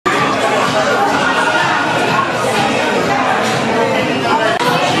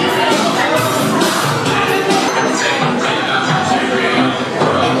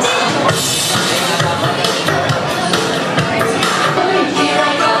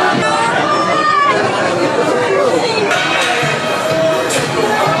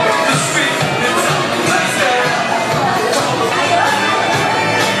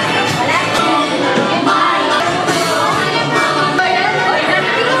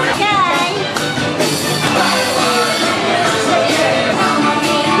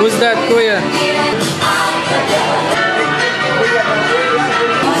that, kuya?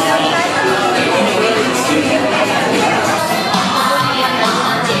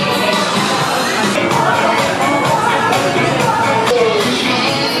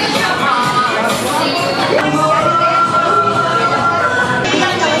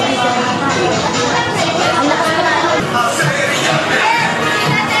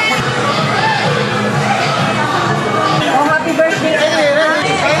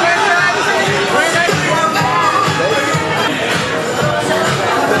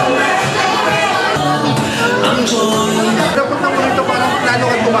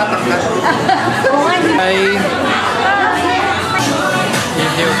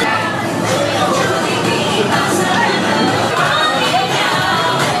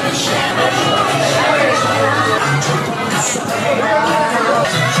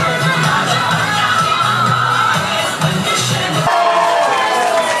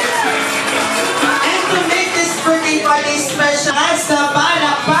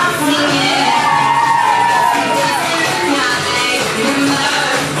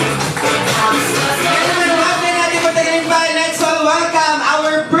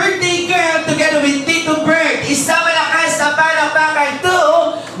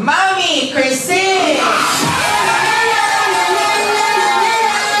 Cresing! Everyone,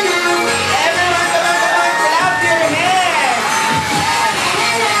 come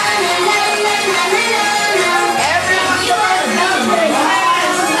on,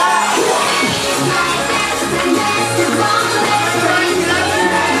 clap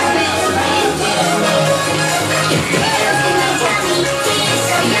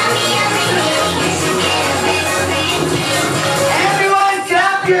your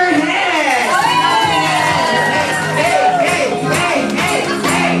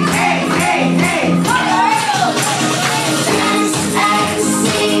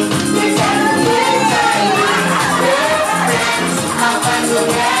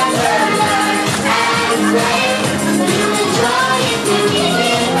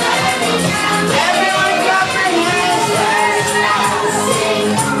hands! Everyone, come on, clap your hands! Everyone,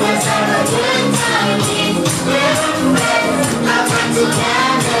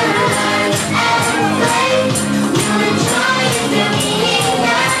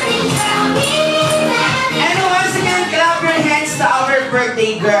 clap your hands!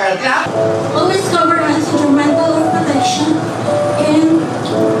 Birthday girl. Clap. Always cover us with your mental of protection and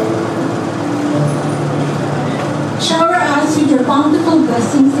shower us with your bountiful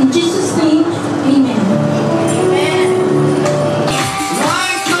blessings. In Jesus' name, amen. Amen.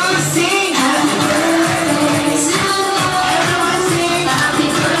 One, two, sing. Happy birthday to you. Everyone sing. Happy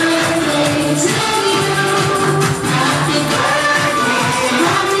birthday to you. Happy birthday.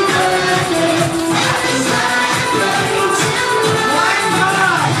 Happy birthday. Happy birthday to you.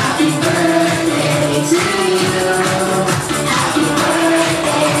 Happy birthday to you. Happy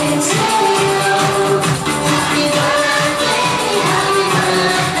birthday to you. Happy birthday, happy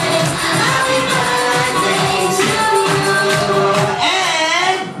birthday, happy birthday to you.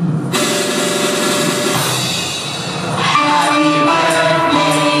 And happy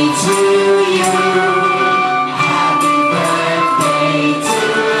birthday to you. Happy birthday to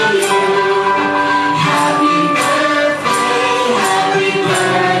you. Happy birthday, happy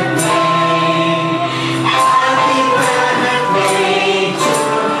birthday. Happy birthday to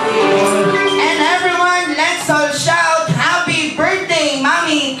you. And everyone, let's all shout happy birthday,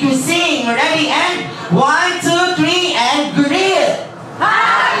 Mommy Cresing. Ready? And 1, 2, 3, and grill.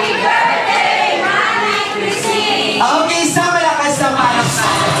 Happy birthday, Mommy Cresing! Okay, sa malakas na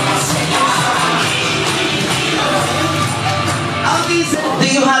palakpakan. Okay, so do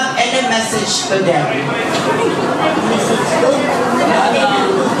you have any message to them? Message ko,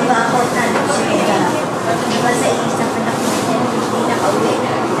 important sila. Diba sa isang panakot hindi nakauwi.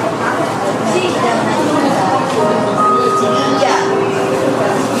 Sila na Sige,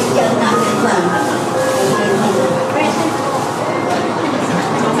 bigyan namin lang.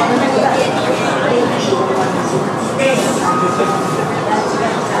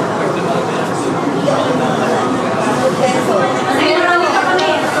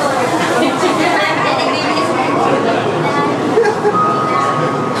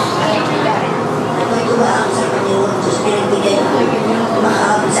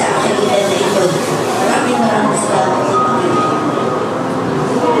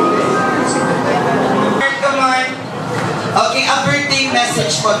 Okay, a birthday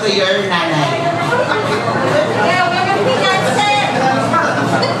message po to your nanay.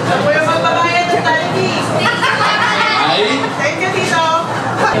 Kuya, magbabayad sa Jollibee. Ay? Thank you, Tito.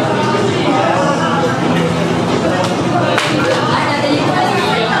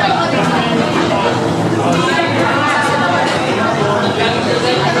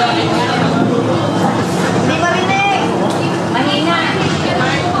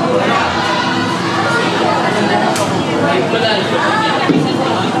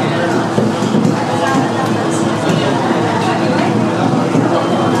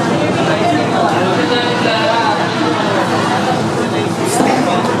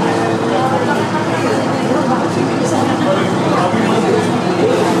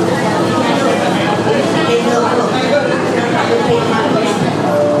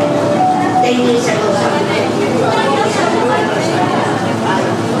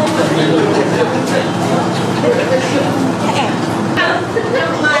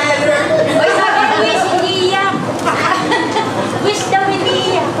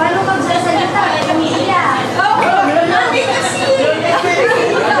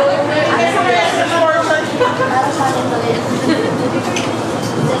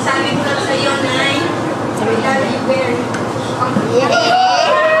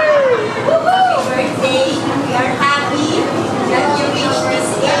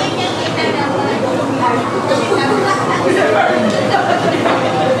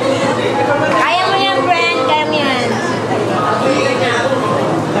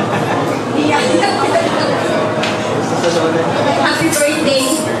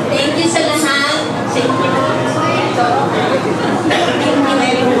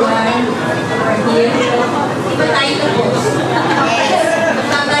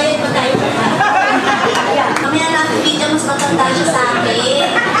 cake.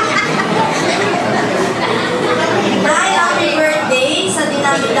 Nay, happy birthday sa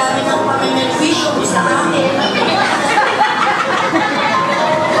dinami-dami ng pamimil-wish mo sa akin.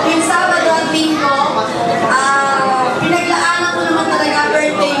 Yung Sabado at Linggo, pinaglaanan ko naman talaga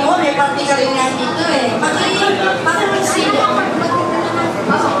birthday mo. May party ka rin nga dito eh. Pakisira.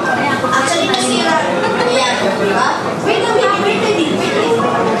 Actually, nasira. Ayan, diba? Wait.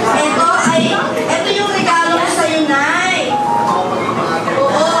 Ito yung regalo ko sa'yo, Nay.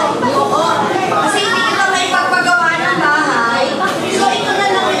 Oo. Kasi hindi kita may pagpagawa ng bahay. So, ito na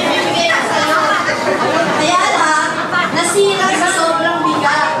lang yung bibigay ko sa'yo. Kaya lang, nasira sa sobrang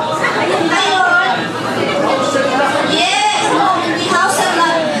bigat. Ngayon, yes! Hindi house and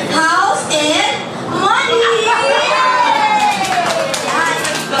land. House and money! Yan.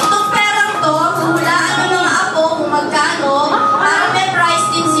 Itong perang to, hulaan ng mga apo kung magkano, para may price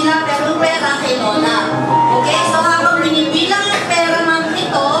din sila, pero pera kay Lola. Okay? So, habang binibilang yung pera ng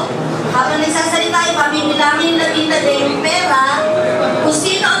ito, habang nagsasalita, ipamimilangin na tita yung pera, kung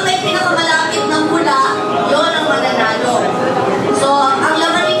sino ang may pinakamalapit ng hula, yun ang mananalo. So, ang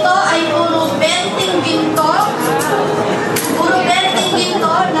laman nito ay puro 20 ginto. Puro 20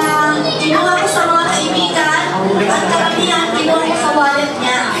 ginto na kinuha ko sa mga kaibigan at karamihan kinuha ko sa wallet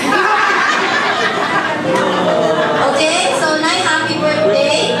niya. Okay? So, Nay, happy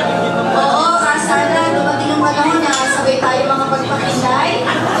birthday. Oo, sana dumating ang panahon na sabay tayo mga pagpakilay.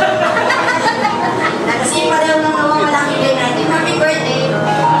 Kasi pareho lang naman malaki din natin. Happy birthday.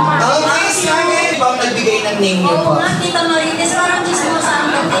 Okay, Shang-ri. Ikaw ang nagbigay ng name niyo po. Oo nga, Tita Marites, parang Diyos mo sa ang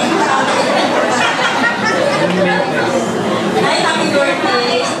dating. Ay, happy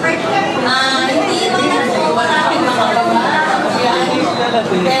birthday. Hindi man na po, maraming mga baba.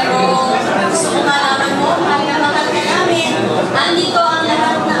 Pero gusto ko malaman mo, mahal na mahal ka namin. Nandito ang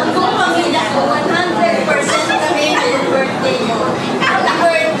lahat ng buong pamilya ko, 100% kami ngayong birthday mo. Happy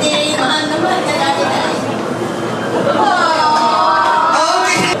birthday, mahal na mahal ka namin.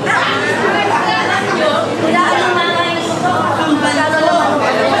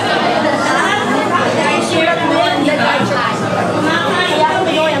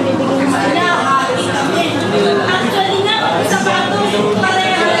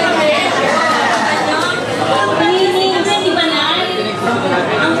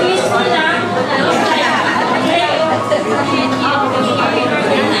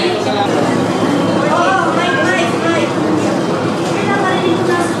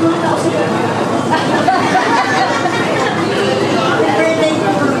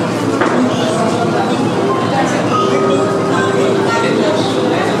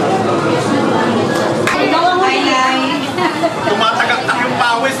 Tumatagaktak yung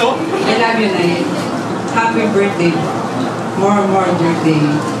pawis, oh. I love you, Nene. Happy birthday. More birthday.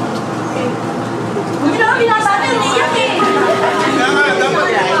 Hindi naman binasabi, naiyak eh. Dapat.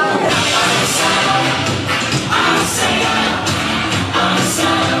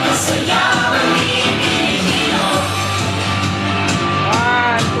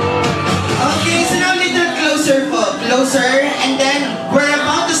 Okay, so now little closer po. Closer, and then we're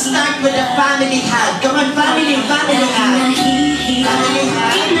about to start with the family hug. Come on, family hug. Family hug.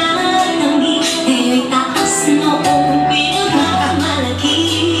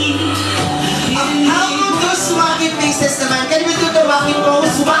 How about those wacky faces naman? Can we do the wacky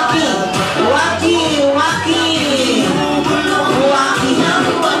pose? Wacky! Wacky! Wacky! Wacky!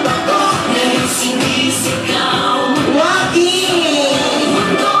 Wacky!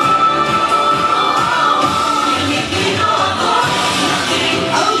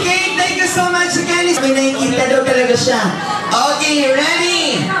 Okay, thank you so much again. May nakikita daw talaga siya. Okay,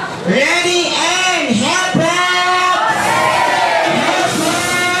 ready? Ready and hip hip! Hip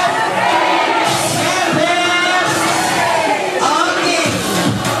hip! Hip hip! Okay.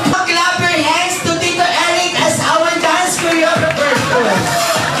 Clap your hands to Tito Eric as our dance choreographer.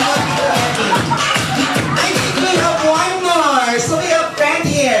 I think we have one more. So we have a friend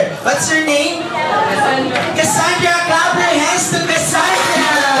here. What's your name? Cassandra. Clap your hands to Cassandra.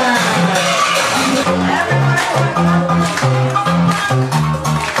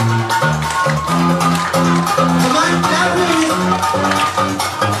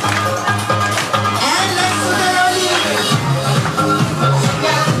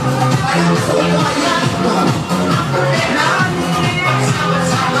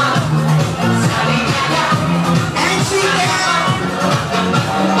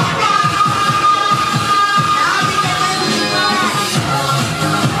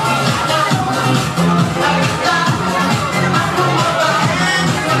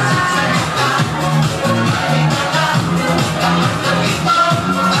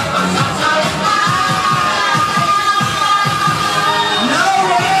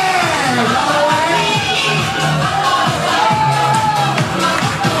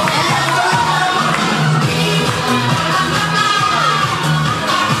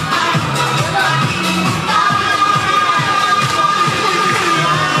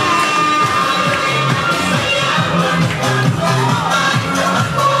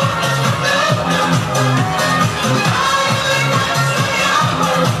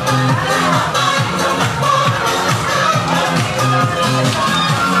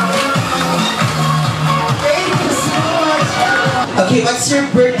 Okay, what's your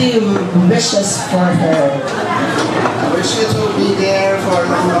birthday wishes for her? I wish you to be there for a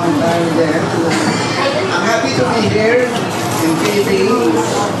long, long time then. I'm happy to be here in Philippines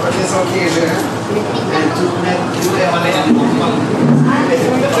for this occasion and to meet you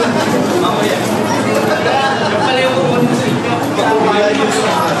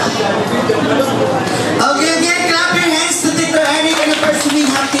Okay, again, clap your hands to Tito Eric and the person we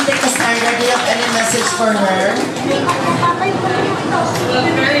have Tita Cassandra. Do you have any message for her?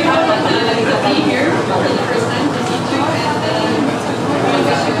 I'm very happy to be here for the first time to meet you, and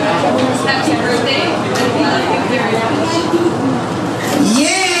happy birthday, and we love you very much.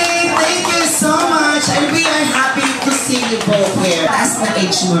 Yay! Thank you so much, and we are happy to see you both here. As the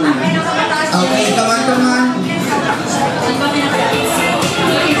age mo na. Okay, come on, come on.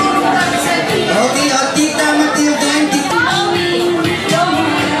 Okay, Tita Matilda and Tita.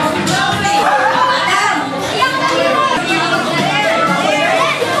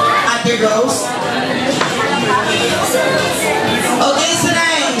 Ate Rose. Okay, so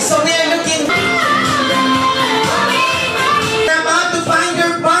nice. So we are looking. You're about to find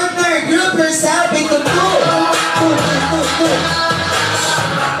your partner. Group yourself into two.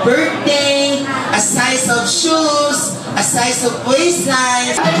 Birthday, a size of shoes, a size of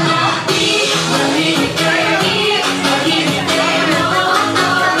waistline.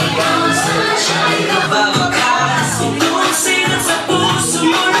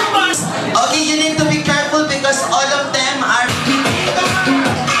 Okay, you need to be careful because all of them are.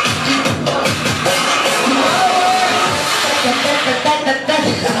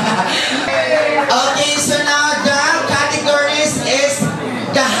 Okay, so now the categories is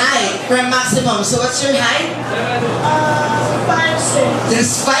the height from maximum. So what's your height? 5'6".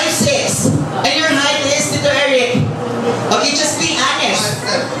 There's 5'6". And your height is Tito Eric. Okay, just be honest.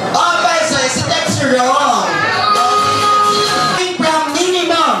 Oh, 5'6". So that's wrong. From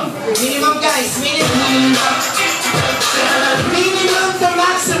minimum. Minimum, guys. Minimum. Minimum to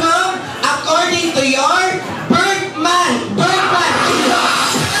maximum according to your birth month. Birth month.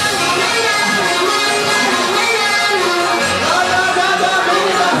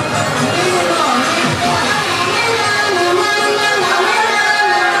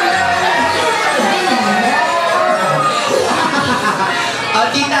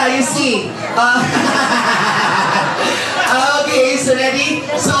 Tita, you see. Okay, so ready?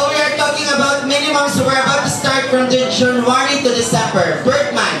 So we are talking about minimum. So we're about to start from the January to December.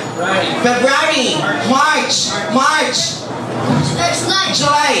 Birth month. Right. February. March.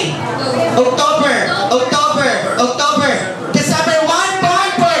 July. October. December. 1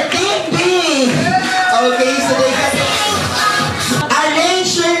 point for Team B. Okay, so they got.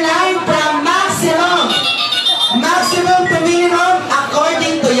 Arrange your line from maximum to minimum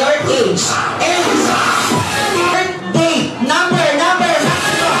according to your age. Date, number.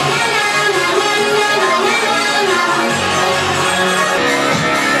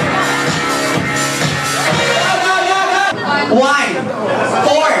 One,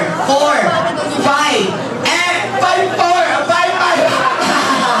 four, five, and 5, 4, 5, 5.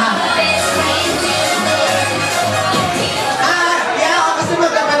 Yeah, kasi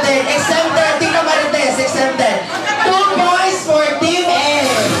magkapatid. Exempted, di ka marites, exempted. 2 points for Team A.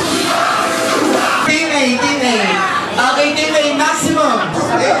 Team A. Okay, Team A, maximum.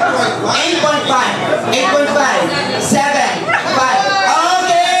 8.5, 7, 5.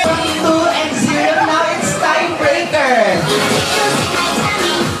 Okay, 2 and 0. Now it's tiebreaker.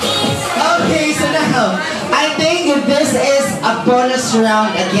 Okay, so now, I think this is a bonus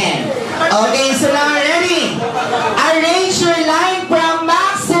round again. Okay, so now ready? Arrange your line from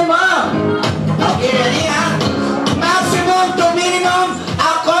maximum. Okay, ready, ha? Maximum to minimum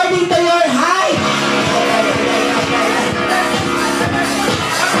according to your height.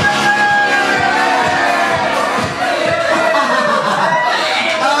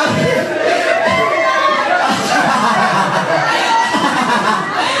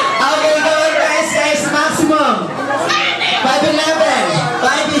 Okay, go on, guys, maximum. 5'11",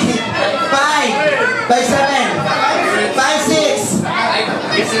 5'7",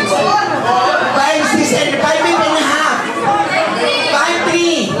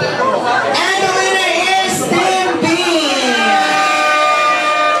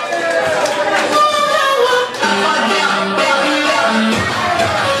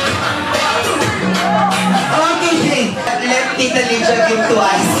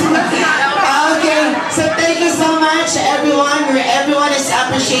 twice. Okay, so thank you so much, everyone. Where everyone is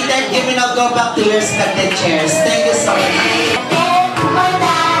appreciated. You may now go back to your respected chairs. Thank you so much.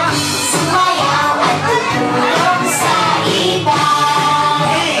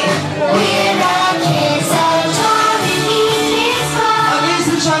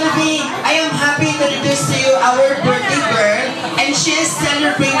 Our birthday girl, and she is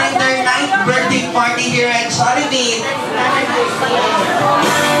celebrating their 9th birthday party here at Jollibee.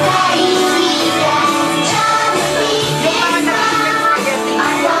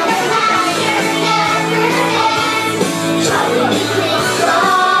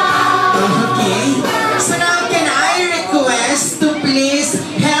 Okay, so now can I request to please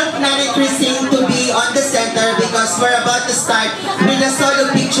help Nene Cresing to be on the center because we're about to start with a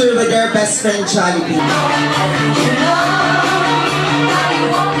solo picture with our best friend Jollibee.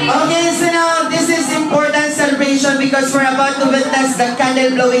 Okay, so now this is important celebration because we're about to witness the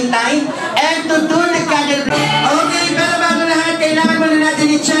candle blowing time and to do the candle blowing. Okay, pero bago lahat, kailangan muna natin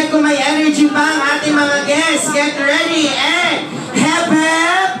i-check kung may energy pa ang ating mga guests. Get ready and hep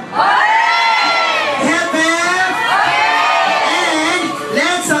hep! Hep hep! And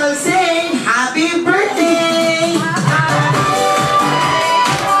let's all sing happy birthday!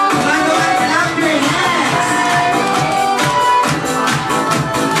 Come on, clap your hands!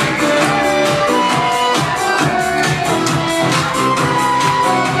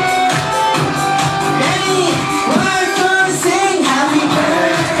 Ready? 1, 2, sing happy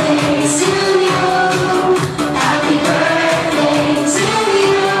birthday to you. Happy birthday to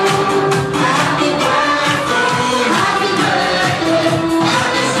you. Happy birthday, happy birthday,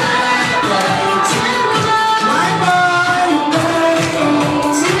 happy birthday to you. One more birthday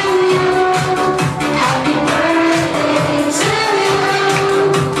to you. Happy birthday to you.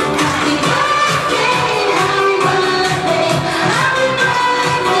 Happy birthday, happy birthday, happy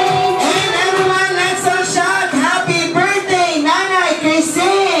birthday. And everyone, let's all shout happy birthday, Nene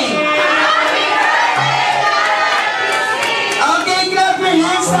Cresing. Okay, clap your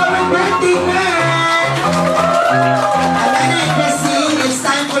hands to our birthday girl. Nene Cresing, it's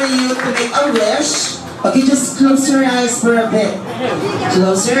time for you to make a wish. Okay, just close your eyes for a bit.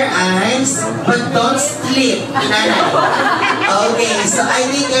 Close your eyes, but don't sleep. Nene. Okay, so I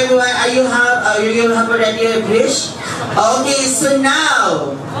think everyone, you have already a wish? Okay, so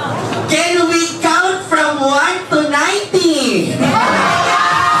now, can we count from 1 to 90?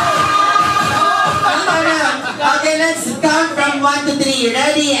 Okay, let's count from 1 to 3.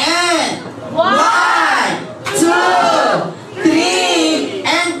 Ready? And 1, 2, 3,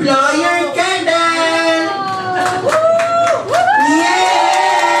 and blow your candle.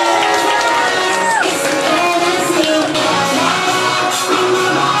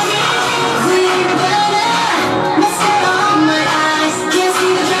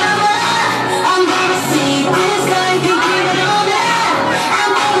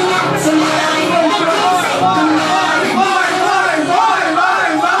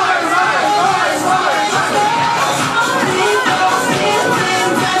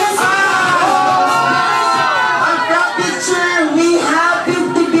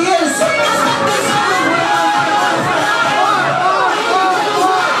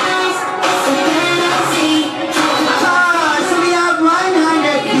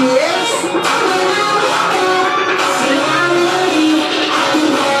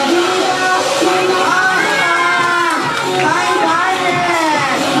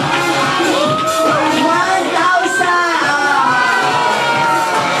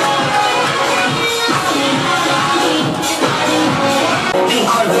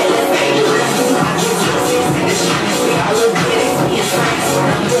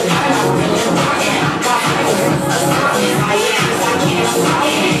 I